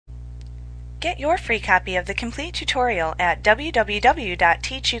Get your free copy of the complete tutorial at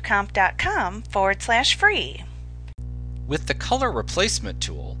www.teachucomp.com/free. With the Color Replacement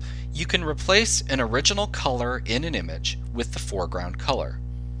tool, you can replace an original color in an image with the foreground color.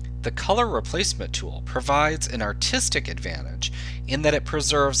 The Color Replacement tool provides an artistic advantage in that it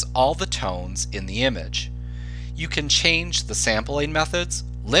preserves all the tones in the image. You can change the sampling methods,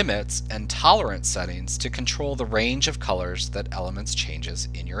 limits, and tolerance settings to control the range of colors that elements changes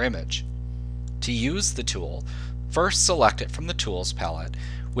in your image. To use the tool, first select it from the Tools palette,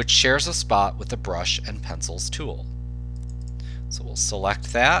 which shares a spot with the Brush and Pencils tool. So we'll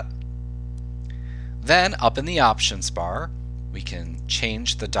select that. Then up in the Options bar, we can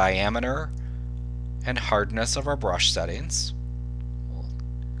change the diameter and hardness of our brush settings. We'll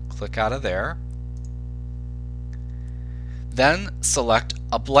click out of there. Then select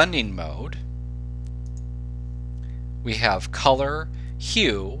a blending mode. We have color,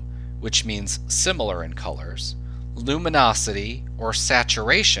 hue, which means similar in colors, luminosity or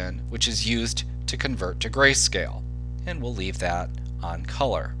saturation, which is used to convert to grayscale, and we'll leave that on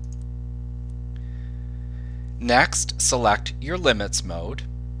color. Next, select your limits mode.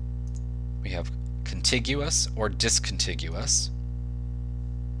 We have contiguous or discontiguous.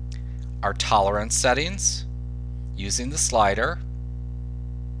 Our tolerance settings using the slider,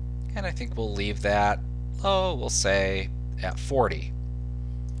 and I think we'll leave that, we'll say at 40.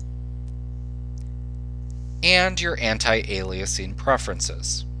 And your anti-aliasing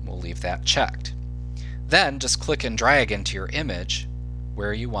preferences. We'll leave that checked. Then just click and drag into your image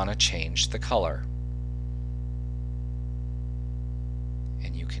where you want to change the color.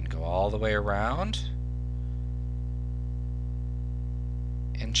 And you can go all the way around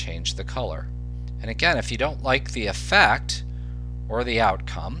and change the color. And again, if you don't like the effect or the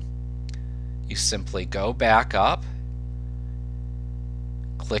outcome, you simply go back up,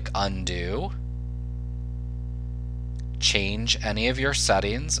 click Undo, change any of your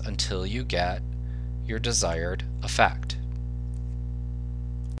settings until you get your desired effect.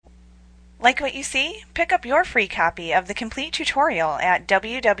 Like what you see? Pick up your free copy of the complete tutorial at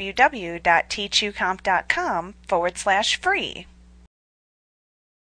www.teachucomp.com/free.